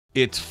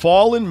It's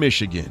fall in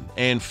Michigan,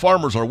 and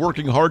farmers are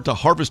working hard to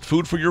harvest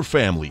food for your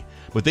family,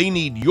 but they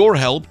need your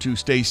help to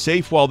stay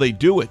safe while they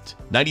do it.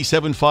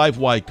 97.5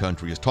 Y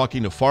Country is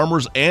talking to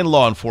farmers and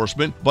law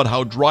enforcement about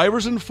how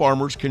drivers and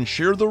farmers can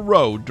share the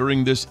road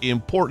during this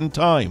important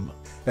time.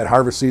 At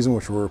harvest season,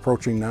 which we're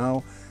approaching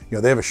now,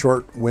 they have a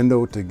short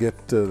window to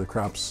get the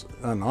crops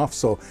on and off.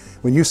 So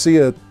when you see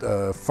a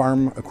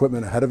farm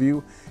equipment ahead of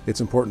you,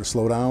 it's important to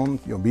slow down,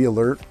 be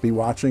alert, be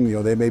watching.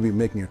 They may be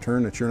making a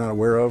turn that you're not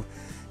aware of.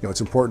 It's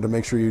important to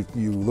make sure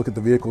you look at the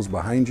vehicles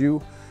behind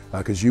you,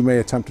 because you may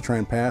attempt to try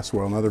and pass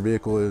while another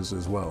vehicle is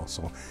as well.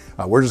 So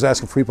we're just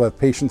asking for people to have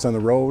patience on the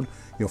road.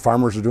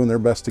 Farmers are doing their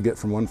best to get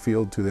from one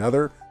field to the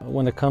other.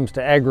 When it comes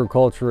to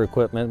agriculture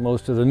equipment,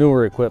 most of the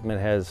newer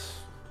equipment has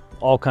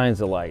all kinds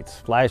of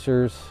lights,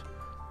 flashers,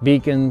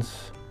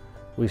 beacons.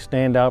 We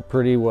stand out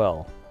pretty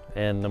well.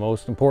 And the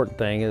most important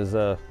thing is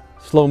a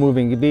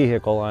slow-moving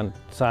vehicle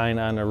sign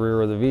on the rear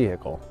of the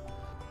vehicle.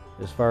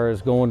 As far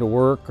as going to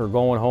work or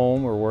going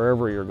home or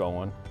wherever you're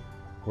going,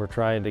 we're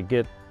trying to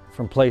get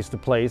from place to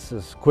place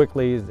as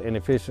quickly and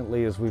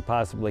efficiently as we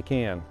possibly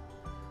can.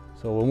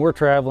 So when we're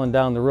traveling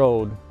down the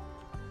road,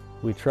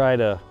 we try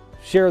to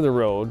share the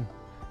road,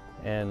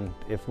 and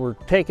if we're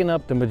taking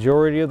up the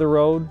majority of the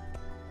road,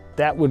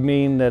 that would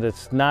mean that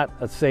it's not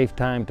a safe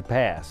time to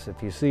pass.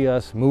 If you see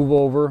us move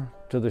over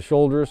to the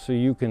shoulder so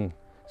you can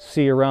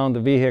see around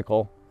the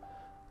vehicle,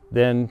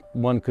 then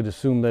one could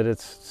assume that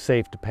it's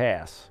safe to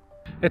pass.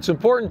 It's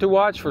important to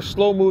watch for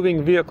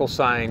slow-moving vehicle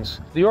signs,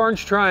 the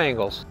orange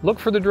triangles. Look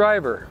for the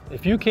driver.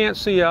 If you can't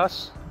see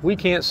us, we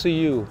can't see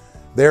you.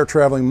 They're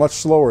traveling much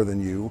slower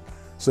than you,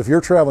 so if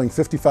you're traveling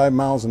 55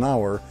 miles an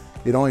hour,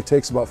 it only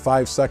takes about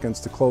 5 seconds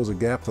to close a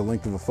gap the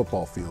length of a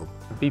football field.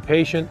 Be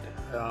patient.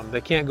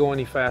 They can't go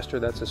any faster.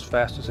 That's as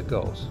fast as it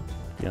goes.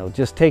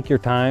 Just take your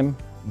time.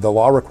 The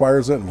law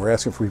requires it, and we're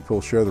asking for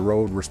people to share the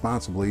road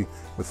responsibly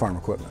with farm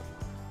equipment.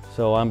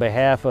 So on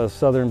behalf of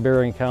Southern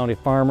Berrien County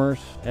farmers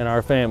and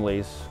our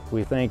families,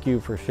 we thank you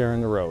for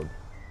sharing the road.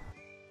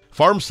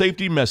 Farm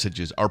safety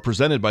messages are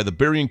presented by the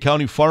Berrien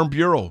County Farm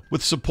Bureau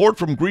with support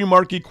from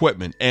Greenmark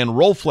Equipment and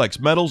Rolflex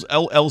Metals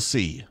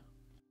LLC.